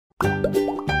Hi,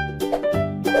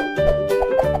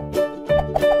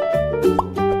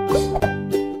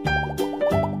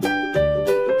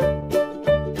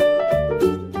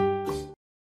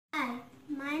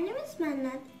 my name is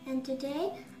Mannat, and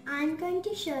today I'm going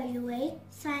to show you a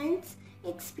science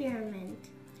experiment.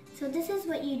 So this is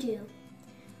what you do.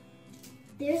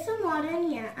 There's some water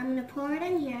in here. I'm going to pour it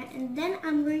in here, and then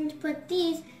I'm going to put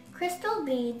these crystal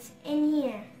beads in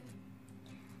here.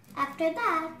 After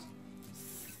that,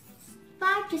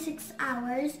 5 to 6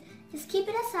 hours, just keep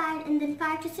it aside, and then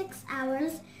 5 to 6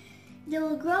 hours, they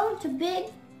will grow into big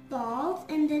balls,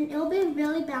 and then it'll be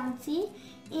really bouncy.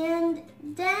 And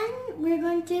then we're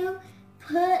going to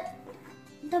put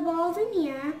the balls in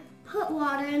here, put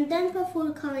water, and then put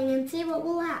food coloring and see what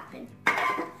will happen.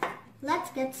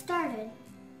 Let's get started.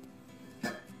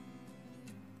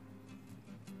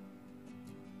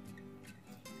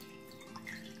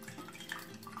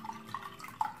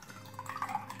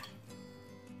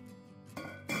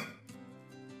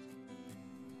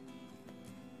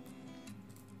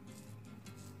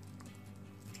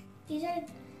 These are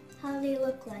how they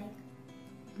look like.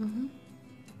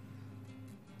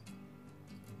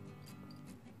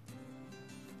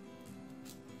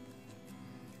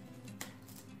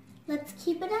 Let's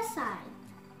keep it aside.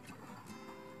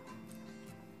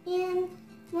 And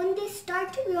when they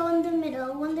start to grow in the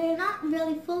middle, when they're not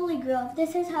really fully grown,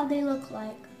 this is how they look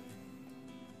like.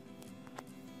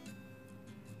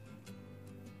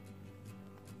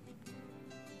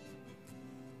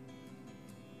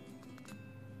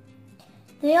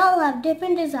 They all have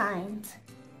different designs.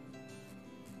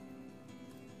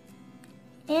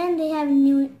 And they have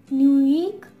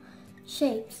unique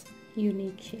shapes.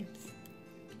 Unique shapes.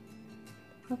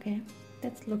 Okay,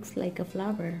 that looks like a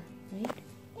flower, right?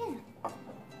 Yeah.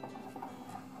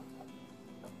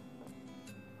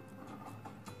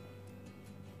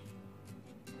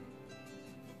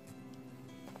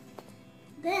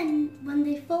 Then, when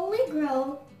they fully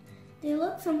grow, they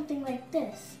look something like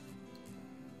this.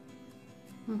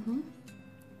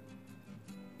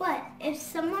 But if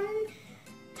someone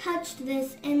touched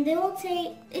this, and they will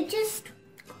say it's just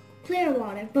clear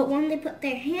water, but when they put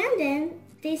their hand in,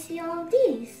 they see all of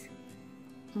these.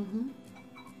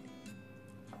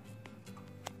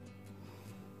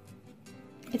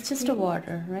 It's just a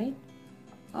water, right?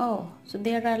 Oh, so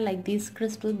there are like these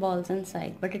crystal balls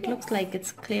inside, but it looks like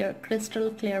it's clear,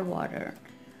 crystal clear water.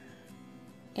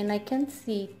 And I can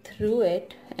see through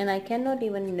it, and I cannot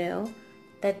even know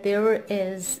that there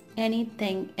is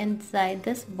anything inside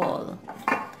this ball.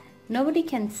 Nobody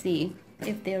can see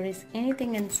if there is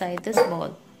anything inside this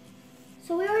ball.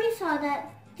 So we already saw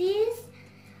that these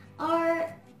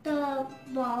are the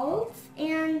balls,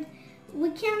 and we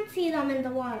can't see them in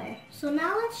the water. So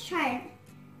now let's try it.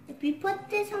 If we put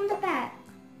this on the back,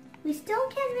 we still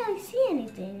can't really see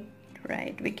anything.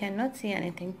 Right, we cannot see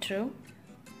anything, true.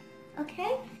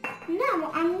 Okay, now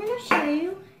I'm going to show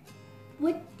you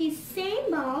with these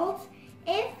same balls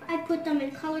if I put them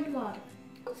in colored water.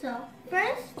 So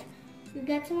first, you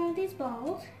get some of these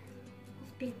balls,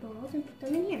 these big balls, and put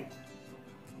them in here.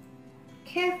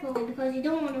 Carefully, because you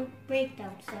don't want to break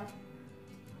them. So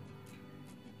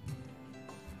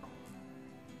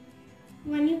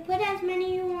when you put as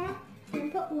many you want, then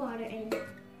put water in.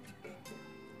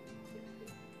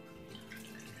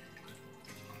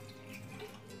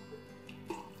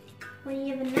 When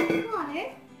you have enough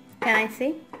water, Can I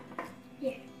see?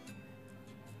 here.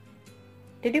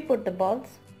 Did you put the balls?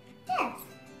 Yes.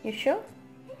 You sure?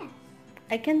 Yes.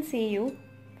 I can see you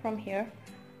from here,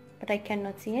 but I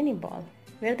cannot see any ball.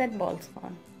 Where that ball's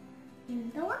gone?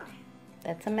 In the water.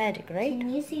 That's a magic, right?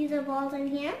 Can you see the balls in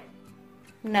here?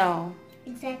 No.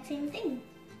 Exact same thing.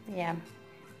 Yeah.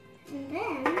 And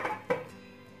then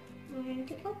we're going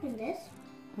to open this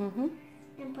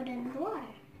and put it in the water.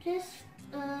 Just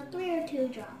 3 or 2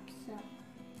 drops. So.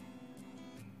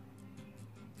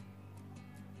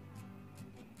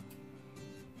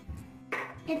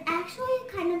 It actually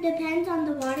kind of depends on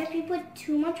the water. If you put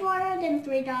too much water, then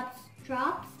 3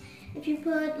 drops. If you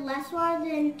put less water,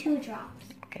 then 2 drops.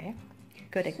 Okay.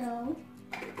 Good. So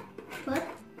put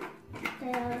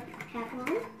the cap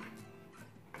on,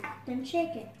 then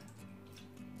shake it.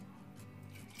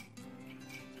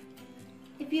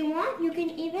 If you want, you can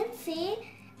even see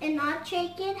and not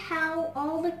shake it how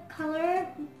all the color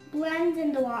blends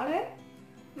in the water.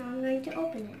 Now I'm going to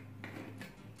open it.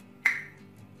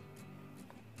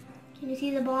 Can you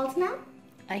see the balls now?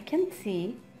 I can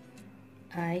see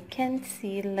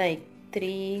like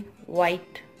 3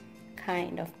 white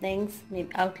kind of things, maybe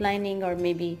outlining, or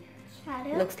maybe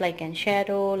Shadow. looks like a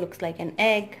shadow, looks like an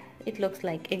egg. It looks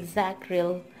like exact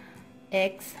real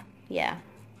eggs. Yeah.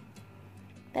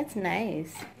 That's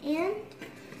nice. And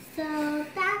so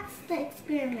that's the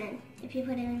experiment. If you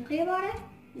put it in clear water,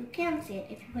 you can see it.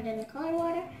 If you put it in colored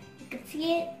water, you can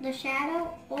see it, the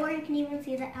shadow, or you can even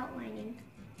see the outlining.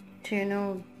 Do you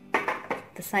know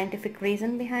the scientific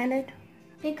reason behind it?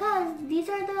 Because these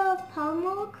are the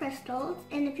polymer crystals,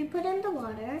 and if you put in the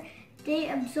water, they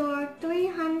absorb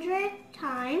 300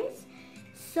 times,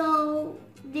 so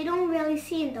they don't really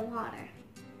see in the water.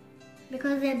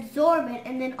 Because they absorb it,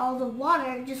 and then all the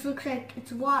water just looks like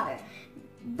it's water.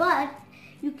 But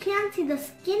you can't see the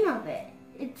skin of it.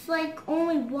 It's like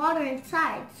only water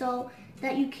inside, so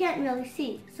that you can't really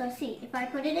see. So see, if I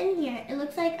put it in here, it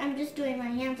looks like I'm just doing my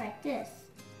hands like this.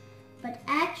 But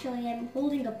actually, I'm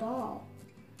holding a ball.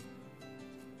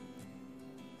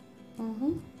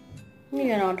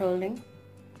 You're not holding.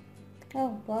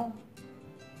 Oh, wow.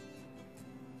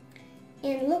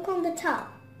 And look on the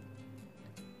top.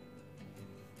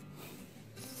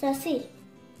 So see,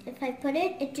 if I put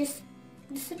it, it just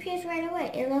disappears right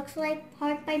away. It looks like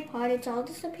part by part, it's all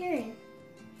disappearing.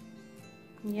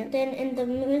 Yep. Then in the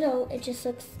middle, it just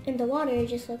looks, in the water, it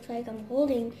just looks like I'm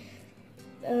holding,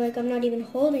 like I'm not even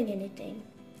holding anything.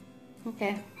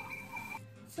 Okay.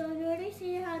 So you already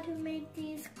see how to make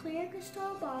these clear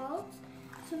crystal balls.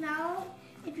 So now,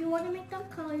 if you want to make them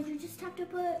colored, you just have to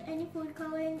put any food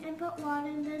coloring and put water,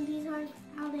 and then these are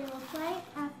how they look like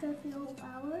after a few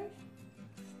hours.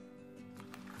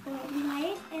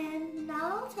 Right, and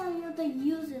now I'll tell you the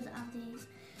uses of these.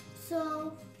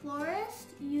 So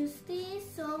florists use these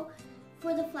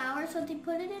for the flower, so they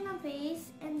put it in a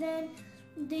vase and then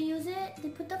they use it, they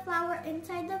put the flower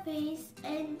inside the vase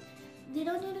and they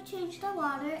don't need to change the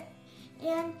water,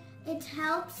 and it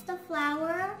helps the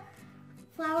flower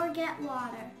get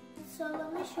water. So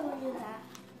let me show you that.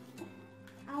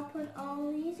 I'll put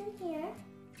all these in here.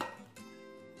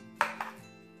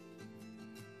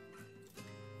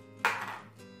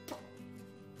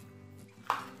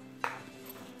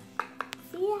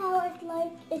 See how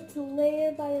it's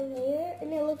layer by layer,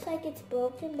 and it looks like it's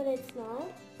broken, but it's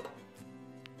not.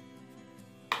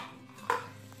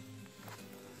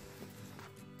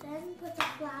 Then put the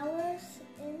flowers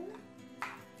in.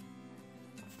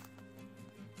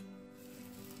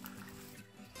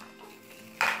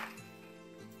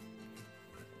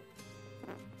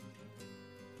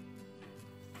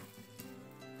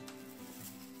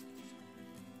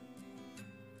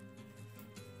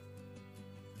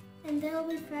 And they'll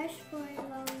be fresh for a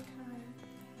long time.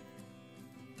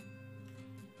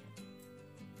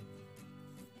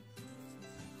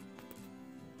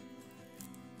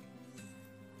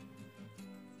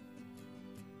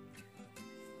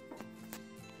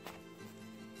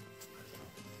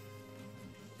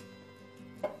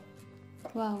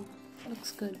 Wow,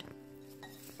 looks good.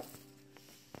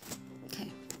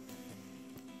 Okay.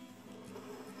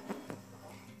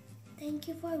 Thank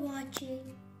you for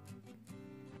watching.